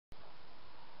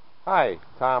Hi,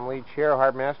 Tom Leach here,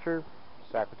 Harbormaster,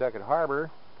 Saquatucket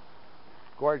Harbor.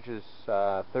 Gorgeous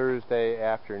Thursday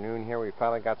afternoon here. We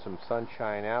finally got some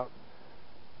sunshine out.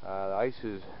 The ice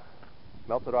is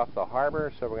melted off the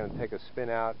harbor, so we're going to take a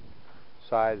spin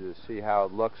outside to see how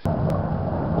it looks.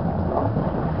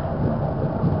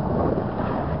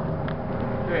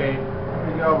 Okay, here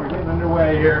we go. We're getting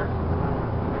underway here.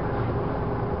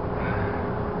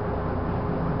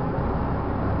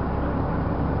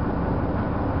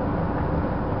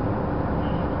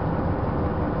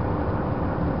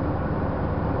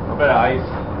 Bit of ice in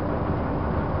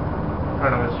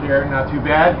front of us here, not too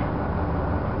bad.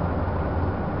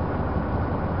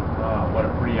 Oh, what a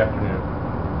pretty afternoon.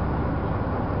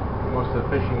 Most of the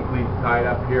fishing fleet tied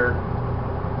up here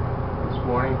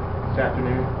this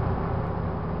afternoon.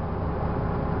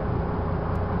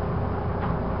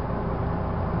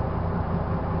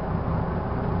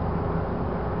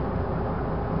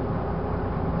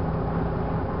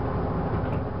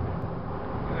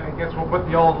 I guess we'll put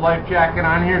the old life jacket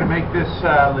on here to make this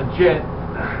legit.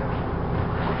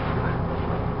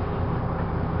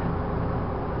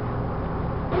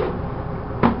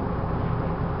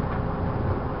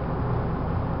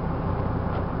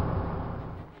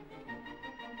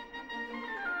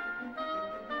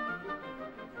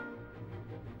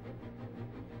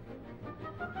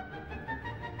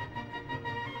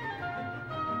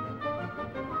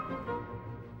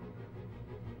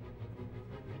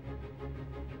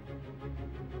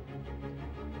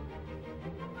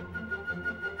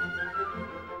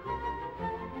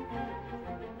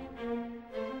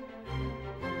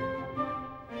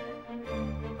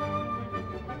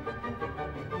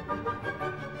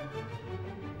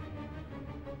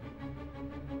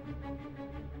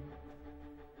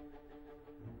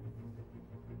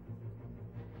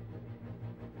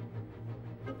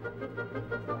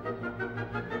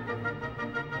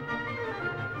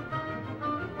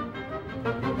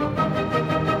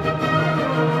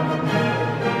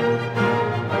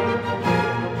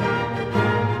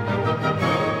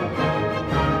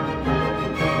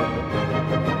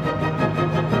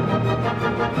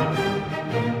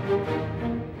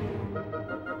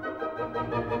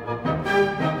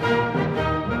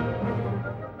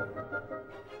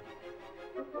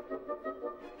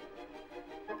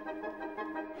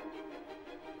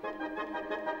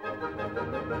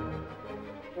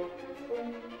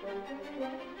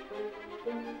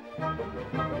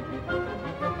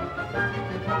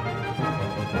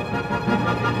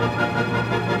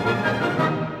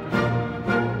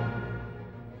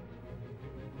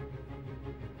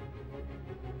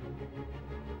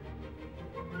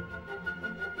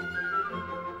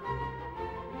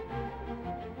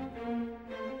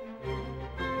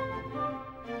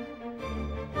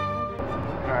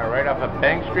 Right off of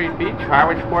Bank Street Beach,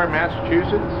 Harwich,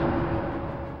 Massachusetts.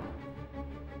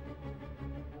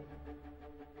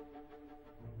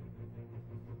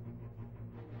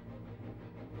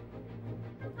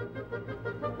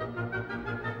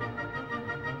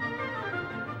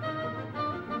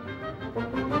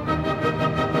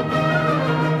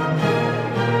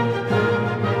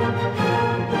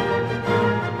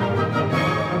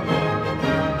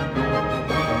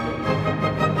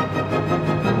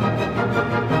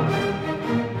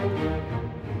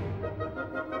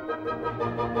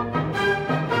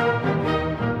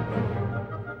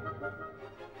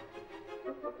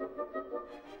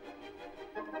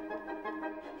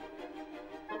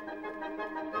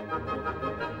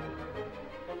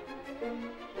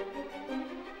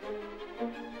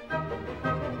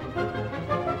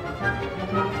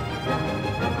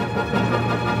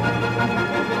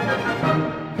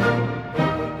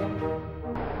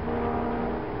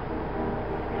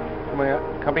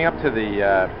 Coming up to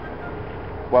the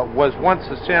what was once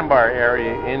the sandbar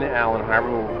area in Allen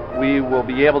Harbor, we will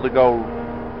be able to go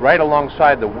right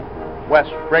alongside the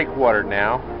west breakwater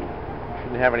now.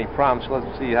 Shouldn't have any problems, so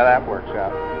let's see how that works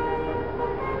out.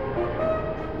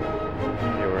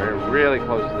 Okay, we're really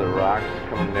close to the rocks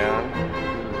coming down.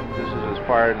 This is as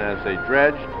far as they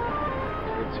dredged.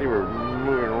 You can see we're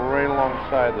moving right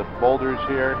alongside the boulders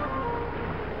here.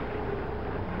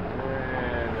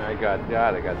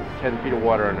 I got 10 feet of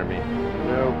water under me.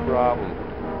 No problem.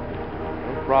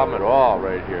 No problem at all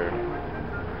right here.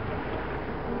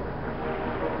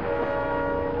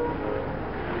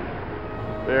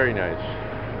 Very nice.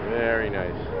 Very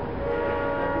nice.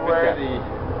 Where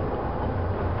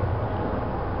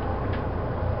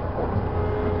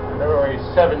February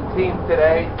 17th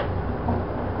today.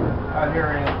 Out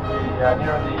here in the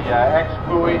near the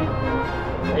X-buoy.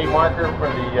 A marker for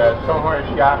the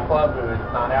Stonehorse Yacht Club, who is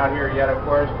not out here yet, of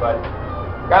course, but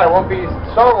God, it won't be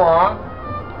so long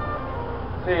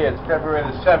see, it's February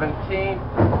the 17th,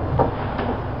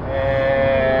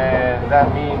 and that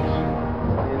means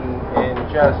in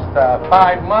just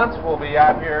 5 months we'll be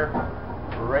out here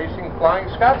racing Flying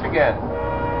Scots again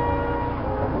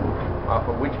off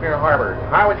of Wychmere Harbor in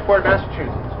Harwich,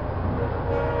 Massachusetts.